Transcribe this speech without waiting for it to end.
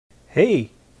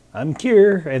Hey, I'm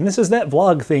Kier, and this is that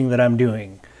vlog thing that I'm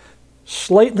doing.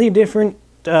 Slightly different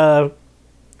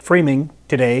framing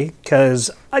today,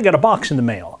 because I got a box in the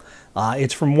mail.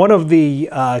 It's from one of the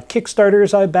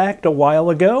Kickstarters I backed a while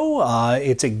ago.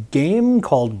 It's a game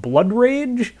called Blood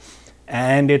Rage,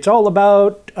 and it's all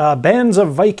about bands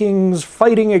of Vikings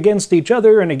fighting against each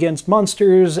other and against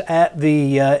monsters at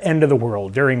the end of the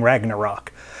world during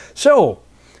Ragnarok. So,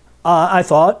 I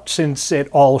thought, since it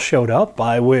all showed up,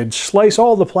 I would slice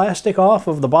all the plastic off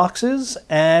of the boxes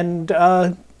and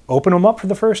open them up for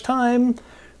the first time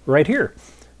right here.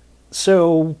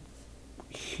 So,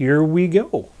 here we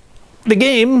go. The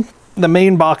game, the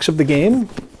main box of the game,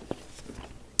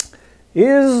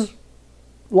 is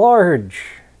large.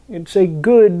 It's a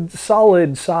good,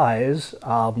 solid size.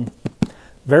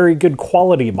 Very good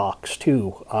quality box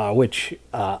too, which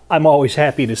I'm always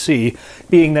happy to see.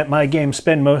 Being that my games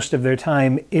spend most of their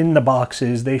time in the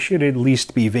boxes, they should at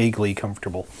least be vaguely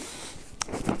comfortable.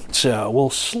 So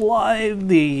we'll slide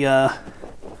the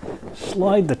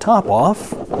top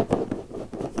off.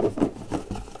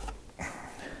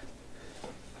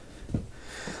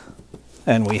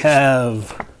 And we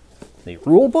have the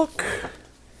rule book.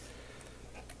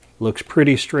 Looks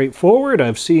pretty straightforward.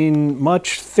 I've seen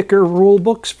much thicker rule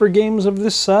books for games of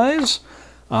this size.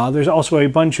 There's also a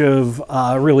bunch of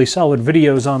really solid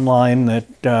videos online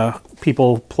that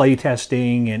people play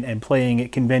testing and playing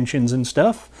at conventions and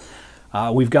stuff.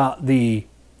 We've got the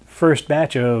first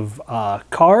batch of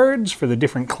cards for the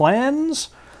different clans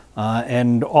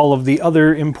and all of the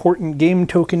other important game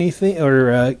tokeny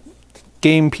or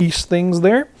game piece things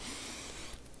there.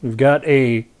 We've got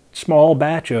a small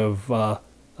batch of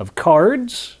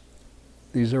cards.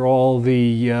 These are all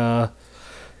the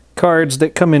cards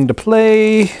that come into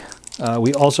play.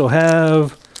 We also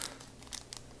have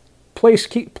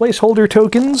placeholder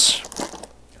tokens.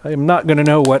 I'm not going to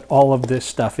know what all of this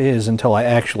stuff is until I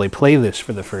actually play this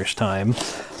for the first time.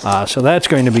 So that's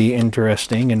going to be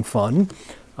interesting and fun.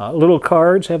 Little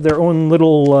cards have their own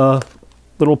little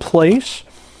place.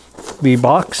 The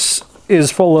box is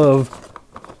full of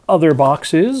other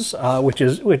boxes, which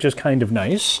is kind of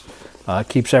nice.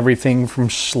 Keeps everything from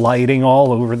sliding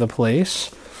all over the place.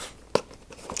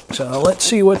 So let's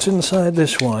see what's inside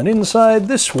this one. Inside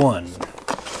this one,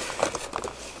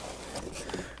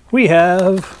 we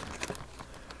have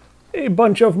a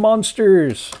bunch of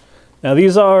monsters. Now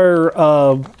these are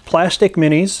plastic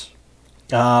minis.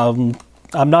 I'm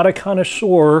not a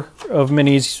connoisseur of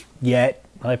minis yet.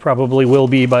 I probably will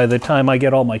be by the time I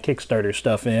get all my Kickstarter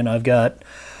stuff in. I've got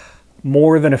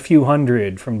more than a few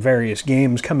hundred from various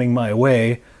games coming my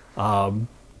way.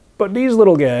 But these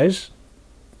little guys,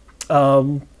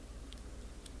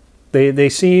 they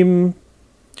seem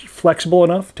flexible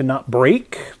enough to not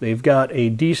break. They've got a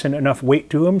decent enough weight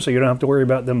to them so you don't have to worry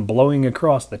about them blowing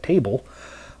across the table,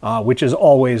 which is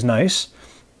always nice.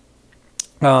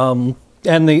 And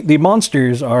the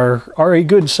monsters are a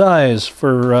good size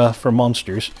for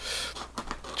monsters.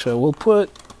 So we'll put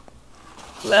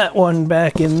that one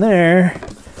back in there.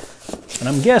 And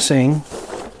I'm guessing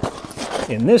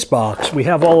in this box we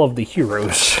have all of the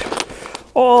heroes.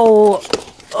 All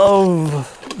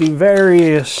of the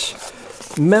various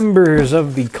members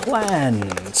of the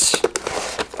clans.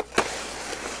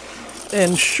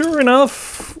 And sure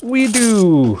enough, we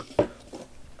do.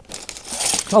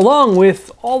 Along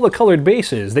with all the colored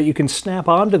bases that you can snap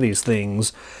onto these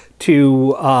things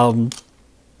to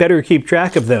better keep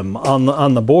track of them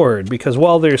on the board, because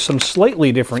while there's some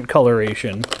slightly different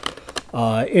coloration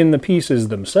in the pieces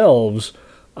themselves,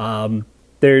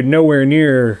 they're nowhere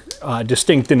near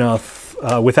distinct enough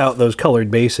without those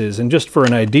colored bases. And just for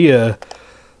an idea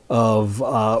of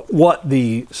what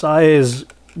the size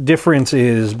difference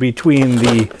is between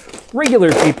the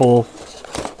regular people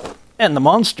and the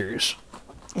monsters,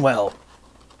 well,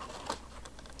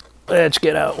 let's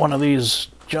get out one of these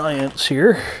giants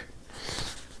here.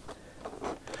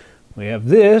 We have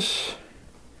this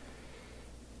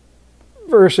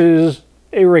versus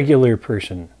a regular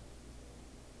person.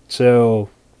 So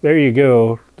there you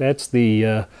go. That's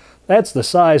the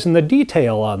size, and the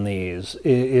detail on these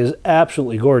is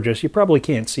absolutely gorgeous. You probably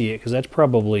can't see it because that's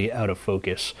probably out of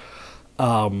focus.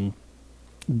 But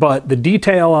the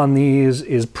detail on these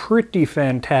is pretty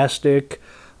fantastic.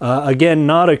 Again,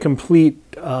 not a complete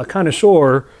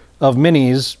connoisseur of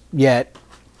minis yet,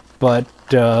 but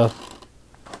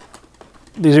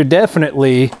these are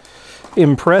definitely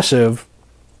impressive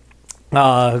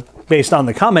based on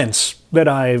the comments that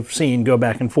I've seen go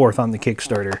back and forth on the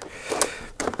Kickstarter.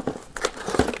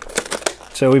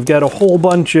 So we've got a whole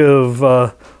bunch of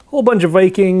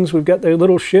Vikings. We've got their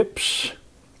little ships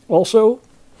also.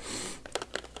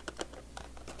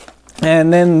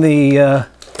 And then the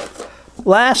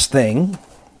last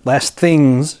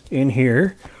things in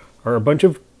here are a bunch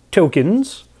of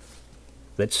tokens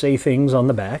that say things on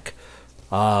the back.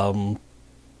 I'm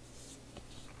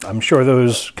sure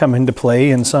those come into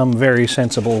play in some very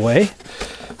sensible way.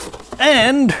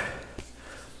 And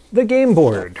the game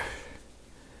board.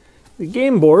 The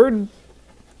game board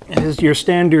is your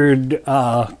standard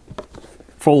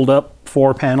fold-up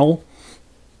 4-panel.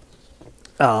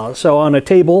 So on a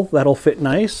table, that'll fit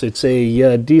nice. It's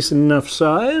a decent enough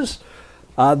size,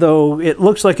 though it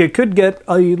looks like it could get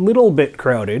a little bit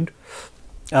crowded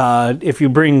if you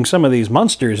bring some of these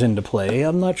monsters into play.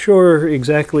 I'm not sure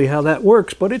exactly how that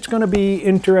works, but it's going to be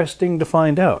interesting to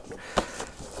find out.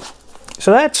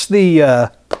 So that's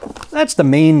the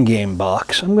main game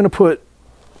box. I'm going to put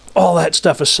all that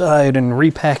stuff aside and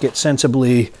repack it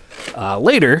sensibly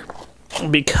later,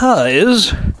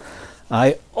 because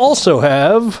I also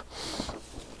have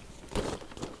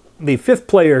the 5th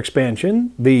player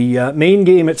expansion. The main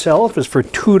game itself is for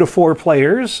 2 to 4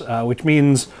 players, which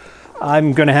means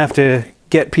I'm going to have to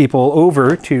get people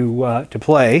over to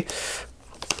play.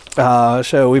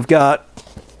 So we've got,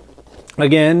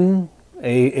 again,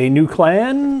 a new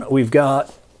clan. We've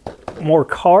got more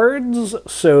cards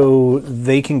so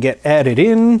they can get added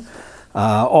in.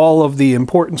 All of the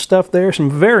important stuff there.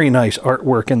 Some very nice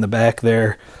artwork in the back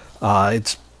there.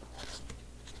 It's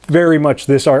very much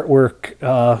this artwork.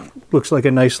 Looks like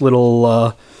a nice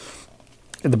little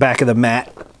at the back of the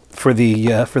mat for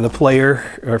the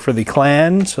player, or for the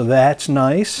clan, so that's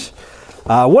nice.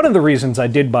 One of the reasons I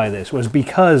did buy this was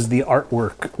because the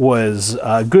artwork was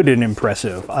good and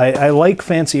impressive. I like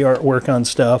fancy artwork on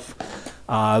stuff.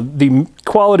 The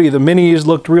quality of the minis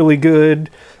looked really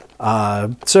good.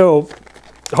 So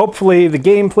hopefully the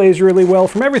game plays really well.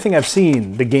 From everything I've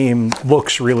seen, the game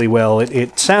looks really well.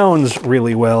 It sounds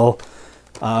really well.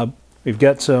 We've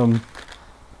got some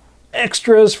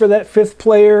extras for that 5th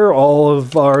player, all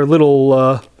of our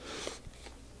little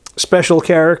special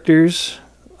characters,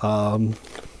 and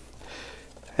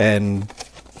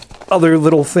other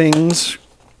little things.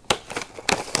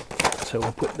 So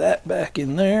we'll put that back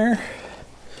in there.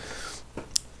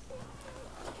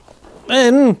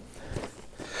 And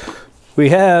we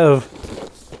have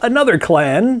another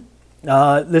clan.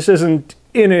 This isn't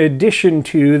in addition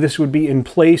to, this would be in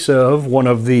place of one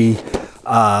of the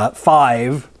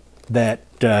 5 that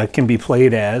can be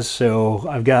played as. So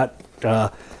I've got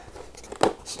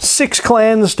 6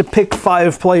 clans to pick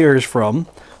 5 players from.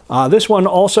 This one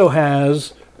also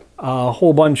has a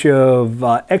whole bunch of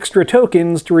extra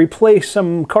tokens to replace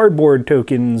some cardboard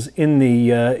tokens in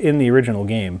the original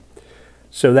game.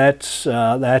 So that's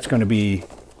going to be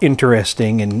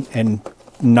interesting and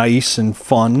nice and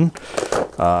fun.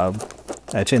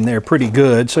 That's in there pretty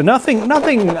good. So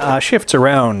nothing shifts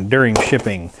around during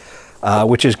shipping,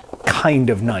 which is kind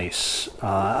of nice.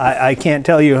 I can't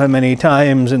tell you how many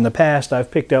times in the past I've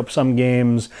picked up some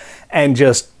games and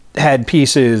just had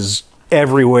pieces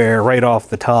everywhere right off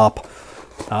the top.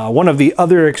 One of the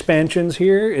other expansions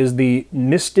here is the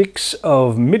Mystics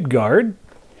of Midgard.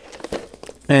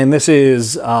 And this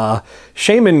is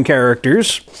shaman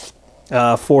characters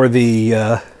for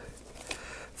the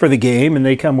game, and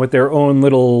they come with their own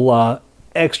little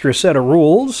extra set of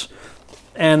rules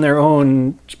and their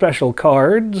own special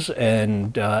cards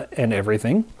and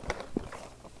everything.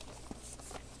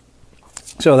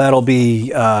 So that'll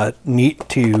be neat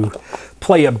to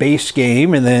play a base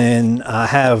game and then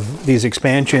have these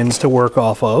expansions to work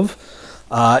off of.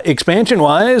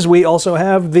 Expansion-wise, we also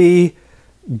have the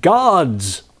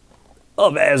Gods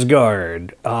of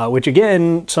Asgard, which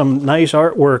again, some nice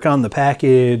artwork on the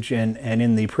package and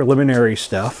in the preliminary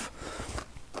stuff.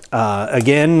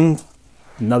 Again,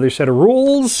 another set of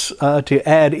rules to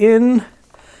add in.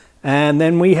 And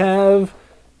then we have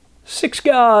 6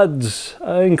 gods,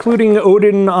 including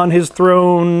Odin on his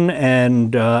throne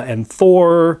and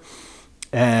Thor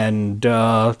and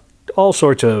all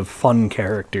sorts of fun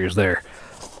characters there.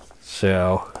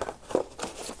 So,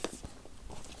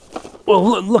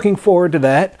 well, looking forward to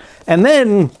that. And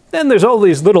then there's all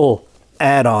these little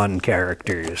add-on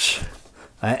characters.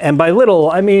 And by little,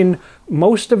 I mean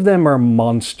most of them are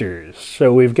monsters.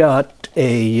 So we've got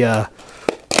a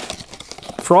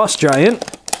frost giant.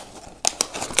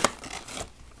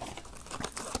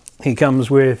 He comes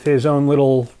with his own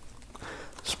little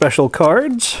special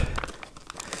cards.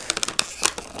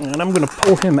 And I'm going to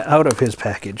pull him out of his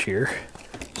package here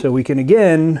so we can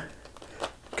again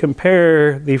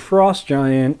compare the frost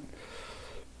giant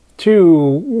to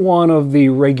one of the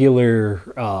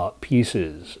regular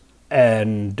pieces.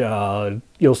 And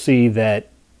you'll see that,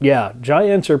 yeah,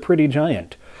 giants are pretty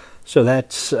giant. So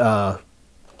that's going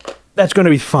to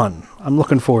be fun. I'm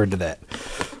looking forward to that.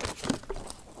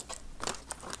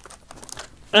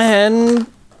 And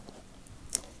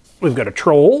we've got a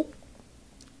troll.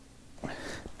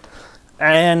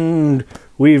 And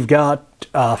we've got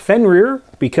Fenrir,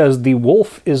 because the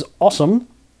wolf is awesome.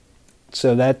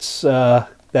 So that's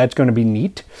going to be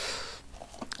neat.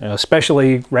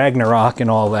 Especially Ragnarok and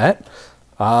all that.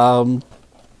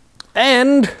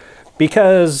 And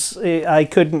because I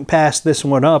couldn't pass this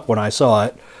one up when I saw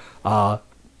it,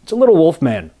 it's a little wolf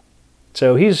man.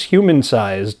 So he's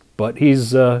human-sized, but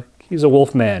he's a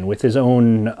wolf man with his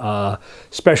own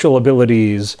special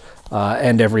abilities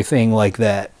and everything like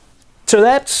that. So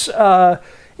that's a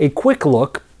quick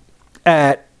look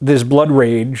at this Blood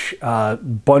Rage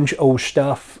bunch of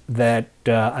stuff that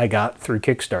I got through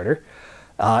Kickstarter.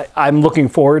 I'm looking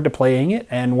forward to playing it,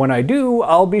 and when I do,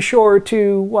 I'll be sure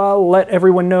to let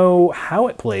everyone know how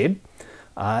it played.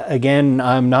 Again,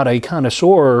 I'm not a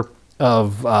connoisseur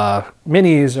of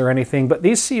minis or anything, but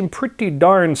these seem pretty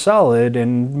darn solid,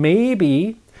 and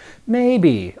maybe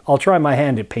I'll try my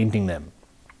hand at painting them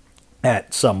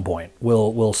at some point.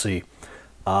 We'll see.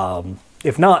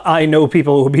 If not, I know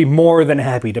people who would be more than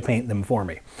happy to paint them for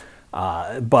me.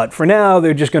 But for now,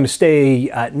 they're just going to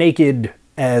stay naked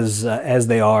as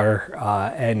they are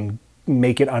and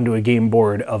make it onto a game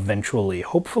board eventually,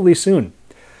 hopefully soon.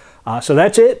 So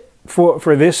that's it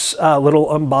for this little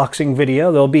unboxing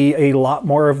video. There'll be a lot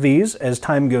more of these as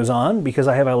time goes on, because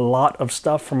I have a lot of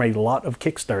stuff from a lot of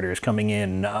Kickstarters coming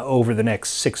in over the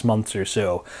next 6 months or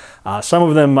so. Some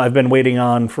of them I've been waiting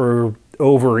on for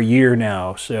over a year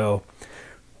now, so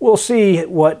we'll see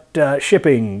what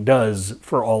shipping does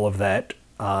for all of that.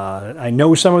 I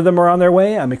know some of them are on their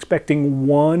way. I'm expecting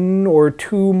 1 or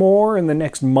 2 more in the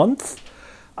next month.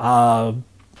 And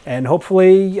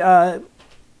hopefully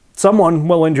someone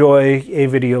will enjoy a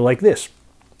video like this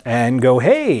and go,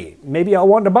 hey, maybe I'll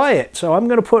want to buy it. So I'm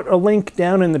going to put a link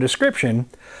down in the description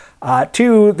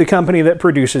to the company that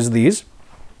produces these.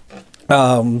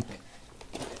 And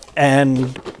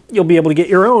you'll be able to get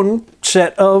your own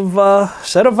set of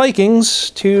Vikings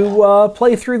to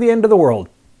play through the end of the world.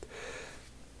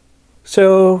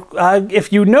 So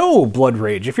if you know Blood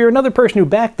Rage, if you're another person who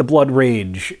backed the Blood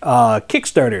Rage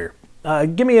Kickstarter,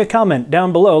 give me a comment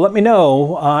down below. Let me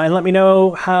know, and let me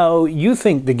know how you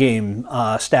think the game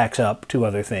stacks up to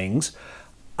other things.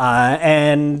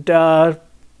 And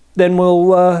then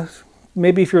we'll,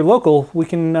 maybe if you're local, we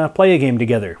can play a game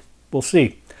together. We'll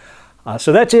see.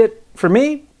 So that's it for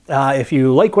me. If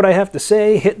you like what I have to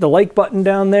say, hit the like button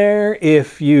down there.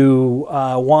 If you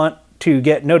want to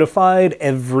get notified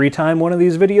every time one of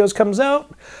these videos comes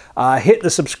out, hit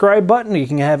the subscribe button. You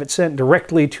can have it sent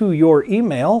directly to your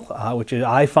email, which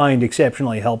I find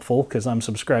exceptionally helpful because I'm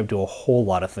subscribed to a whole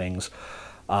lot of things.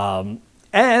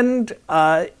 And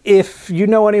if you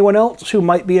know anyone else who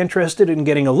might be interested in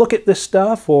getting a look at this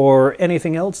stuff or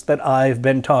anything else that I've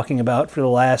been talking about for the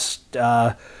last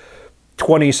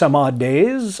 20 some odd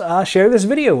days, share this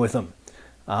video with them.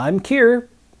 I'm Kier.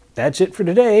 That's it for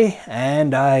today,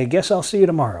 and I guess I'll see you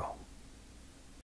tomorrow.